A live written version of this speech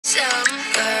Some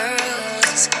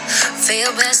girls feel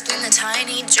best in the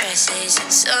tiny dresses, and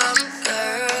some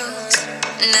girls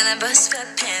none of us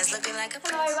sweatpants looking like a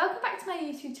Hello, welcome back to my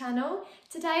YouTube channel.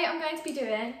 Today I'm going to be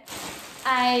doing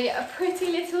a Pretty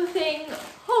Little Thing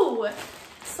haul.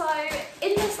 So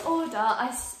in this order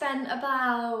I spent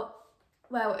about,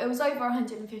 well, it was over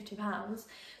 £150.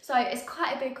 So it's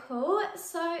quite a big haul.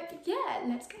 So yeah,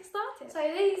 let's get started.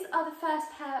 So these are the first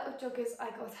pair of joggers I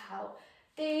got out.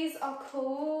 These are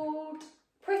called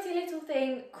Pretty Little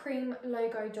Thing cream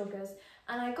logo joggers,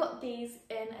 and I got these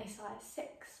in a size 6,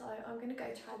 so I'm going to go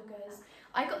try them now.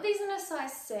 I got these in a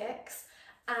size 6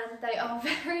 and they are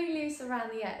very loose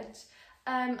around the edge.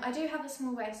 I do have a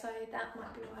small waist, so that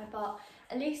might be why, but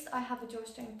at least I have a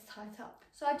drawstring to tie it up.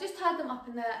 So I've just tied them up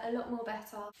and they're a lot more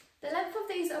better. The length of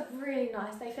these are really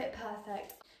nice, they fit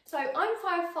perfect. So I'm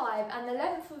 5'5" and the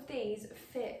length of these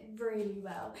fit really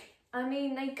well. I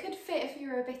mean, they could fit if you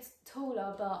were a bit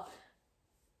taller, but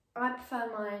I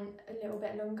prefer mine a little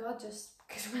bit longer just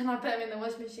because when I put them in the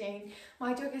washing machine,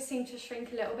 my joggers seem to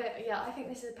shrink a little bit. But yeah, I think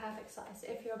this is a perfect size.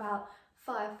 If you're about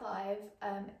 5'5",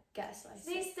 get a size.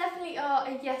 These definitely are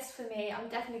a yes for me. I'm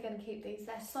definitely going to keep these.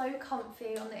 They're so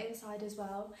comfy on the inside as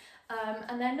well.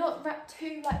 And they're not wrapped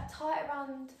too tight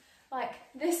around like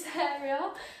this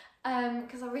area.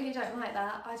 Because I really don't like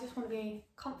that. I just want to be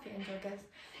comfy in joggers.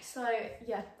 So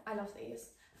yeah, I love these.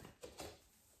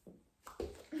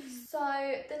 So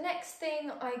the next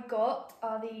thing I got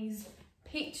are these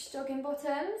peach jogging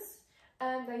bottoms.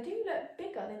 They do look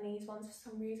bigger than these ones for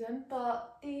some reason,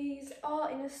 but these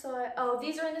are in a size,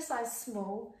 these are in a size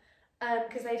small,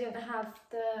 because they didn't have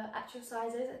the actual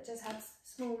sizes, it just had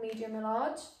small, medium and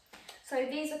large. So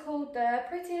these are called the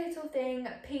Pretty Little Thing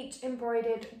peach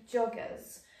embroidered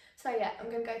joggers. So yeah, I'm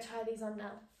going to go try these on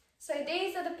now. So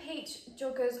these are the peach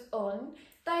joggers on.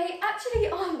 They actually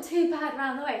aren't too bad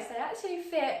around the waist. They actually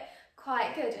fit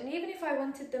quite good. And even if I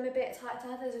wanted them a bit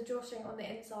tighter, there's a drawstring on the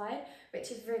inside, which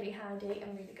is really handy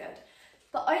and really good.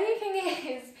 The only thing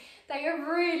is, they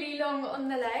are really long on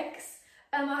the legs.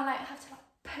 I have to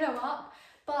put them up.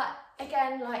 But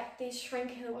again, these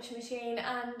shrink in the washing machine,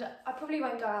 and I probably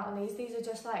won't go out on these. These are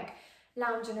just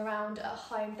lounging around at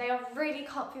home. They are really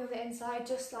comfy on the inside,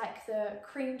 just like the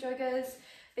cream joggers.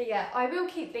 But yeah, I will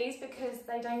keep these because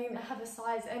they don't even have a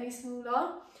size any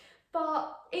smaller.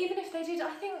 But even if they did,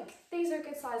 I think these are a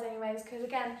good size anyways, because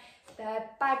again, they're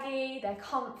baggy, they're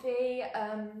comfy,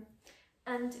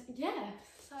 and yeah,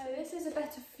 so this is a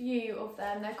better view of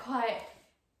them. They're quite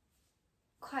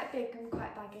big and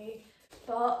quite baggy,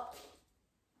 but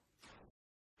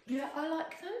yeah, I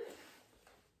like them.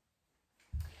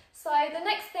 So the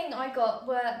next thing I got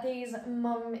were these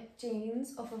mum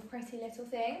jeans off of Pretty Little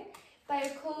Thing.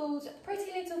 They're called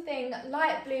Pretty Little Thing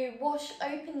light blue wash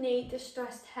open knee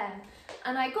distressed hem,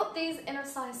 and I got these in a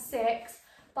size 6,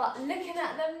 but looking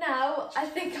at them now I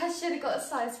think I should have got a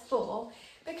size 4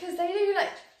 because they do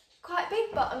look quite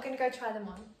big, but I'm going to go try them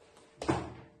on.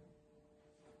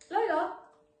 Lola,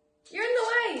 you're in the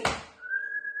way!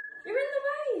 You're in the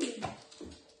way!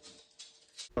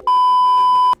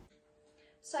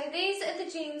 So these are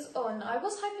the jeans on. I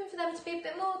was hoping for them to be a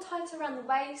bit more tight around the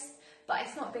waist, but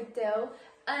it's not a big deal.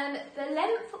 And the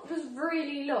length was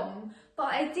really long, but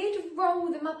I did roll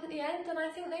them up at the end, and I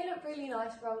think they look really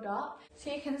nice rolled up.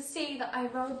 So you can see that I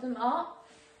rolled them up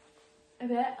a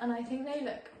bit, and I think they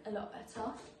look a lot better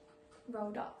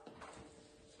rolled up.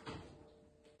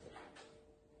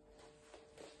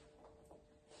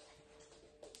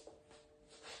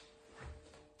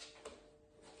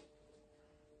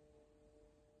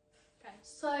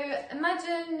 So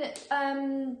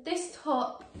imagine this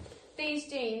top, these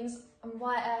jeans and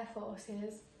white Air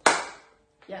Forces.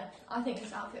 Yeah, I think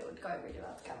this outfit would go really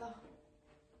well together.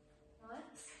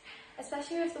 Nice.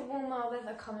 Especially with the warmer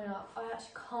weather coming up. I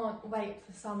actually can't wait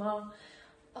for summer.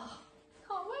 Oh,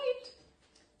 can't wait.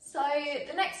 So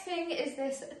the next thing is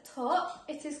this top.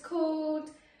 It is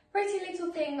called Pretty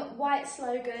Little Thing white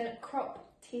slogan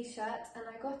crop t-shirt, and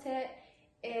I got it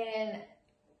in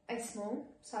a small,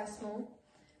 size small.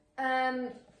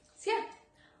 So yeah,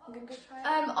 I'm gonna go try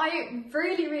it. I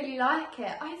really like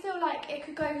it. I feel like it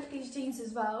could go with these jeans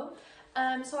as well.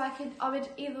 So I would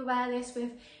either wear this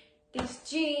with these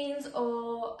jeans,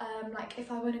 or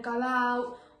if I want to go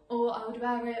out, or I would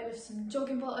wear it with some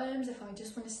jogging bottoms if I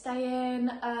just want to stay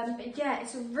in. But yeah,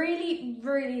 it's a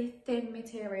really thin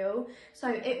material, so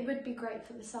it would be great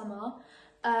for the summer.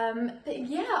 But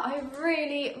yeah, I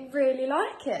really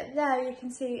like it. There you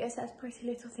can see it says Pretty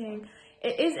Little Thing.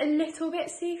 It is a little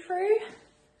bit see-through,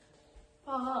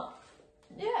 but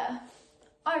yeah,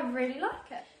 I really like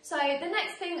it. So the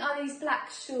next thing are these black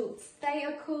shorts. They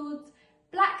are called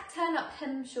black turn-up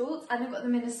hem shorts, and I've got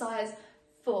them in a size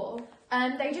 4.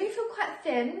 They do feel quite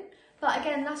thin, but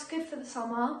again, that's good for the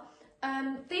summer.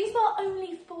 These are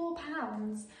only £4.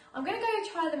 I'm going to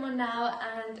go try them on now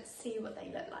and see what they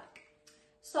look like.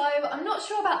 So I'm not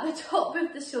sure about the top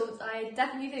of the shorts. I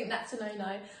definitely think that's a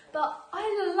no-no, but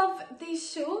I love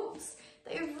these shorts.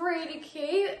 They're really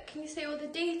cute. Can you see all the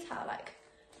detail, like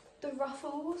the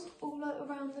ruffles all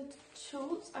around the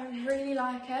shorts? I really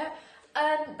like it.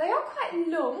 They are quite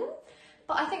long,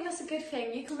 but I think that's a good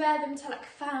thing. You can wear them to like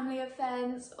family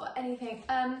events or anything.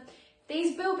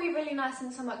 These will be really nice in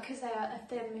the summer because they are a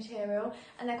thin material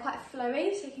and they're quite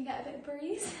flowy, so you can get a bit of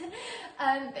breeze.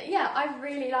 But yeah, I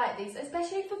really like these,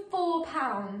 especially for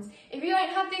 £4. If you don't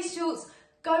have these shorts,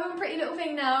 go on Pretty Little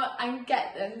Thing now and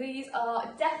get them. These are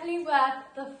definitely worth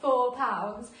the £4.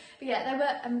 But yeah, they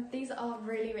were. These are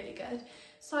really, really good.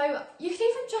 So you could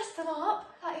even dress them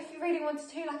up, like if you really wanted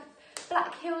to, like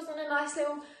black heels on a nice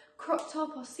little crop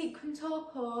top or sequin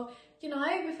top, or you know,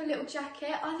 with a little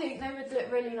jacket. I think they would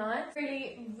look really nice.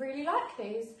 Really, really like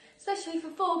these, especially for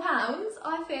 £4.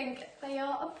 I think they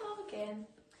are a bargain.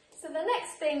 So the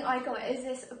next thing I got is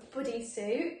this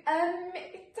bodysuit.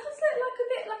 It does look like a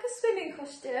bit like a swimming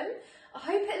costume. I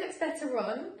hope it looks better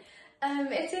on.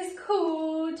 It is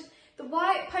called the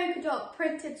white polka dot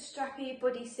printed strappy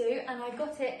bodysuit, and I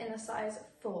got it in a size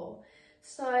 4.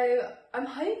 So I'm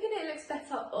hoping it looks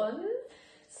better on.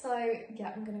 So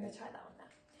yeah, I'm gonna go try that on now.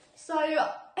 So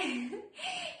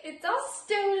it does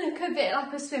still look a bit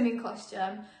like a swimming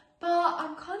costume, but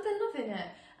I'm kind of loving it.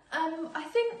 I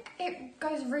think it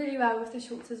goes really well with the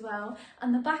shorts as well,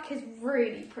 and the back is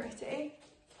really pretty.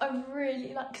 I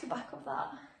really like the back of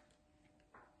that.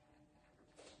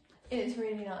 It is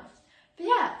really nice. But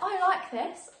yeah, I like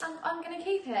this and I'm going to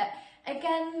keep it.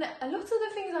 Again, a lot of the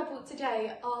things I bought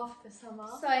today are for the summer.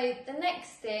 So the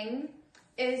next thing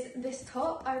is this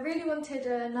top. I really wanted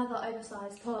another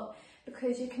oversized top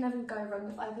because you can never go wrong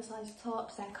with oversized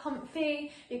tops. They're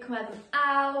comfy, you can wear them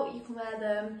out, you can wear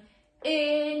them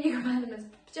in, you can wear them as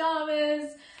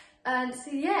pyjamas.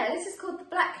 So yeah, this is called the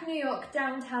Black New York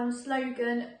Downtown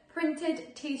Slogan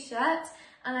printed t-shirt,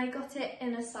 and I got it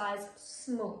in a size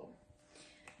small.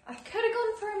 I could have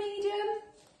gone for a medium,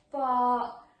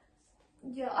 but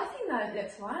yeah, I think that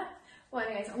looks right. Well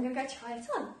anyways, I'm gonna go try it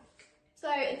on.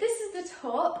 So this is the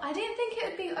top. I didn't think it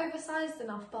would be oversized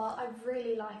enough, but I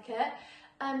really like it.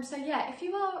 So yeah, if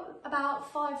you are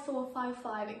about 5'4",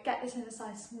 5'5", get this in a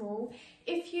size small.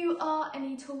 If you are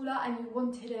any taller and you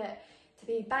wanted it to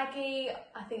be baggy,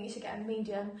 I think you should get a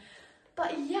medium.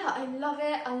 But yeah, I love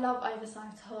it. I love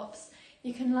oversized tops.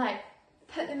 You can like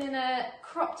put them in a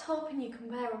crop top and you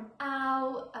can wear them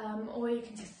out, or you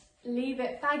can just leave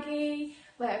it baggy,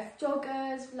 wear it with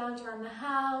joggers, lounge around the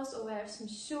house, or wear it with some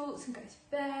shorts and go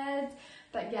to bed.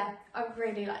 But yeah, I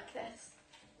really like this.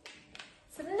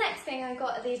 So the next thing I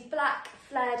got are these black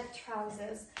flared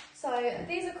trousers. So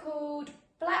these are called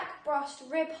black brushed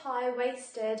rib high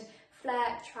waisted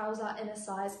flare trouser in a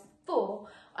size 4.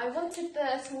 I wanted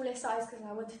the smallest size because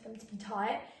I wanted them to be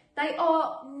tight. They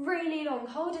are really long,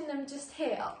 holding them just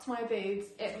here up to my boobs,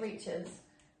 it reaches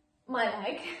my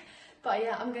leg. But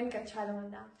yeah, I'm going to go try them on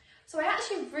now. So I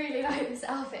actually really like this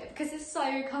outfit because it's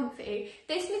so comfy.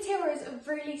 This material is a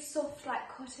really soft, like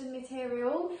cotton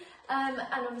material. And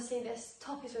obviously this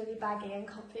top is really baggy and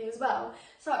comfy as well.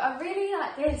 So I really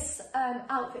like this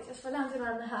outfit just for lounging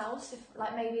around the house. If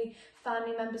like maybe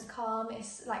family members come,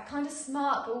 it's like kind of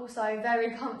smart but also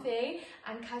very comfy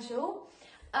and casual.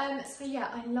 So yeah,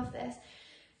 I love this.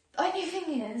 The only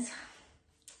thing is,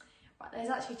 right, there's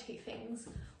actually 2 things.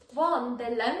 One,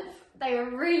 their length. They are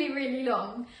really, really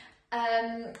long.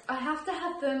 I have to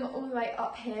have them all the way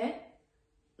up here,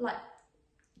 like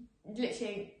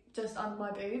literally just under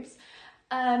my boobs.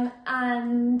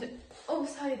 And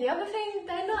also the other thing,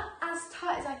 they're not as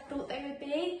tight as I thought they would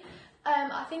be.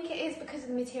 I think it is because of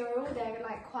the material. They're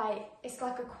like it's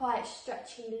like a quite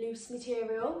stretchy, loose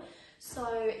material.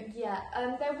 So yeah,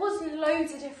 there was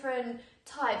loads of different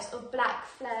types of black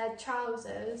flared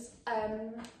trousers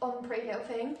on Pretty Little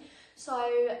Thing. So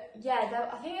yeah,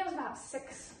 I think there was about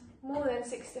more than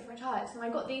 6 different types, and I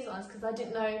got these ones because I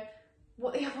didn't know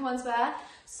what the other ones were.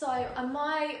 So I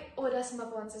might order some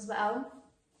other ones as well,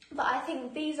 but I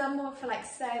think these are more for like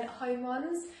staying at home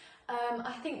ones.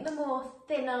 I think the more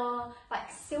thinner,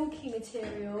 like silky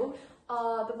material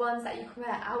are the ones that you can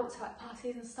wear out to like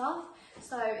parties and stuff.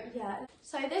 So yeah,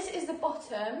 so this is the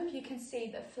bottom. You can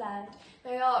see the flared.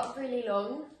 They are really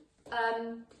long.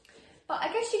 But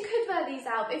I guess you could wear these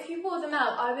out. If you wore them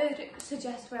out, I would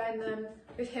suggest wearing them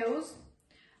with heels,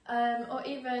 or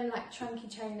even like chunky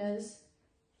trainers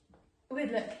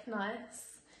would look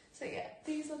nice. So yeah,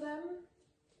 these are them.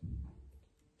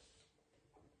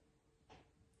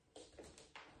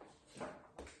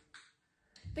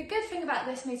 The good thing about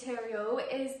this material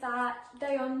is that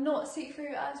they are not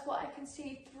see-through as what I can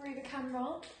see through the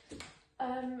camera.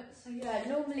 So yeah,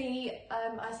 normally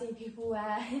I see people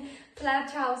wear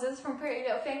flared trousers from Pretty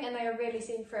Little Thing and they are really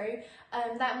see-through.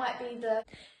 That might be the,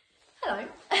 hello,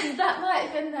 that might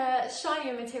have been the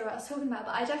shinier material I was talking about,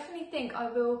 but I definitely think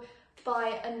I will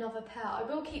buy another pair. I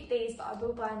will keep these, but I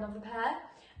will buy another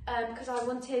pair because I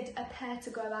wanted a pair to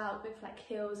go out with like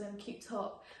heels and cute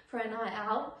top for a night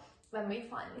out when we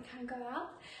finally can go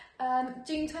out.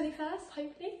 June 21st,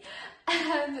 hopefully.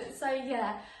 So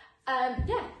yeah.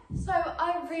 So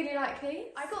I really like these.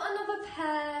 I got another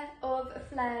pair of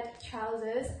flared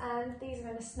trousers and these are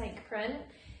in a snake print.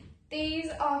 These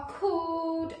are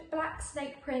called black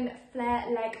snake print flare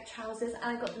leg trousers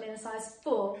and I got them in a size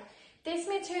 4. This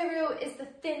material is the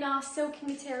thinner silky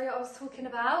material I was talking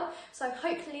about, so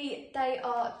hopefully they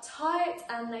are tight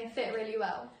and they fit really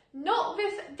well. Not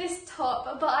with this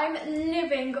top, but I'm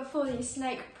living for these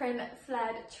snake print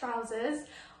flared trousers.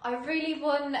 I really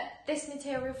want this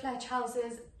material flare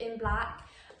trousers in black.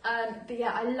 But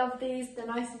yeah, I love these. They're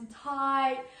nice and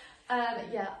tight.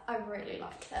 Yeah, I really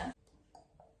like them.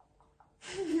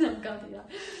 I can't do that.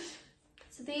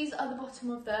 So these are the bottom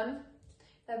of them.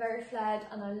 They're very flared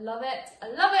and I love it. I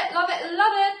love it, love it,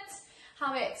 love it.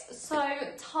 How it's so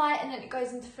tight and then it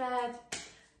goes into flared.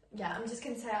 Yeah, I'm just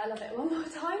going to say I love it one more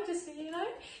time, just so you know.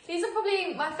 These are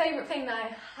probably my favourite thing that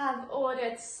I have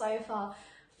ordered so far.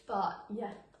 But yeah,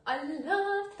 I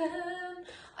love them.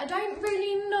 I don't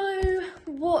really know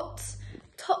what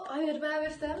top I would wear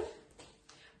with them.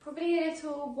 Probably a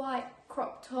little white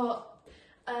crop top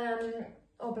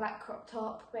or black crop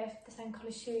top with the same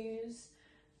colour shoes.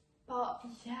 But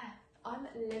yeah, I'm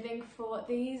living for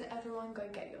these. Everyone go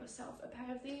get yourself a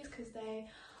pair of these because they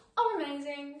are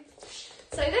amazing.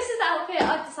 So this is the outfit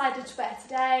I've decided to wear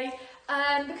today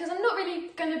because I'm not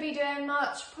really going to be doing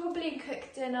much. Probably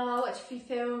cook dinner, watch a few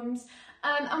films.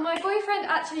 And my boyfriend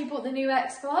actually bought the new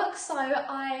Xbox, so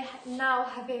I now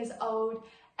have his old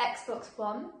Xbox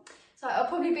One. So I'll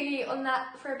probably be on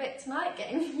that for a bit tonight,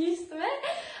 getting used to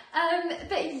it.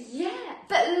 But yeah,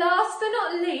 but last but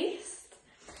not least,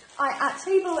 I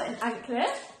actually bought an anklet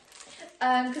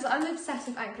because I'm obsessed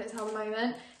with anklets at the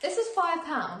moment. This is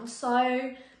 £5, so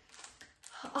I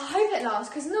hope it lasts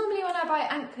because normally when I buy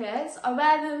anklets, I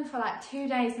wear them for like 2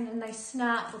 days and then they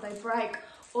snap or they break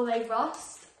or they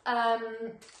rust.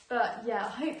 But yeah,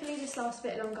 hopefully this lasts a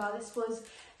bit longer. This was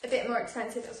a bit more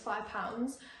expensive, it was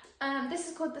 £5. This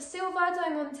is called the Silver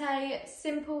Diamante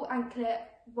Simple Anklet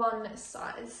 1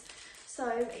 size.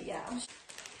 So yeah.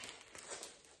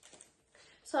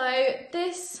 So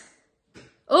this,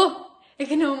 oh,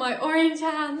 ignore my orange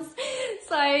hands.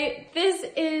 So this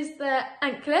is the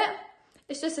anklet.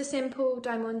 It's just a simple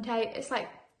diamante. It's like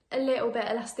a little bit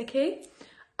elasticy.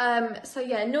 So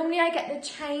yeah, normally I get the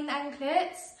chain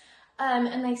anklets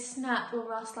and they snap or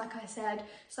rust like I said.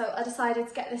 So I decided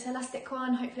to get this elastic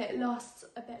one. Hopefully it lasts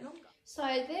a bit longer. So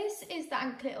this is the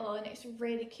anklet on. It's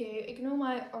really cute. Ignore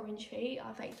my orange feet.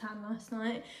 I faked tan last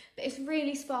night. But it's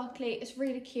really sparkly. It's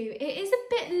really cute. It is a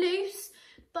bit loose,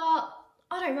 but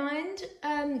I don't mind.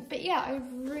 But yeah, I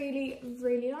really,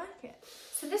 really like it.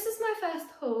 So this is my first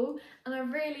haul and I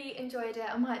really enjoyed it.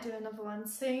 I might do another one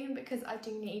soon because I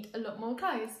do need a lot more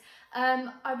clothes.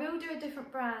 I will do a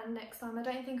different brand next time. I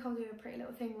don't think I'll do a Pretty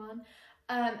Little Thing one.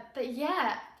 But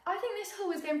yeah, I think this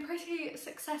haul has been pretty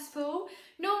successful.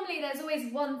 Normally there's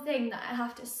always one thing that I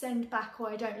have to send back or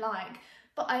I don't like,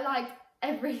 but I like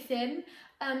everything.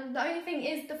 The only thing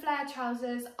is the flare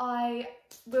trousers, I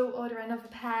will order another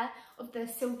pair of the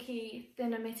silky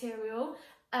thinner material.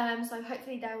 So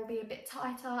hopefully they will be a bit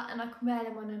tighter and I can wear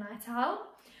them on a night out.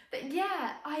 But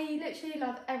yeah, I literally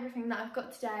love everything that I've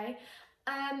got today.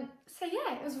 So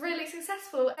yeah, it was really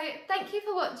successful. So thank you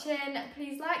for watching.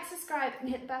 Please like, subscribe and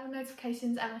hit the bell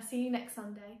notifications and I'll see you next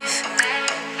Sunday.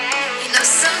 You know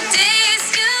some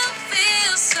days you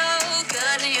feel so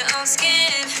good in your own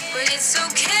skin, but it's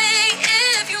okay.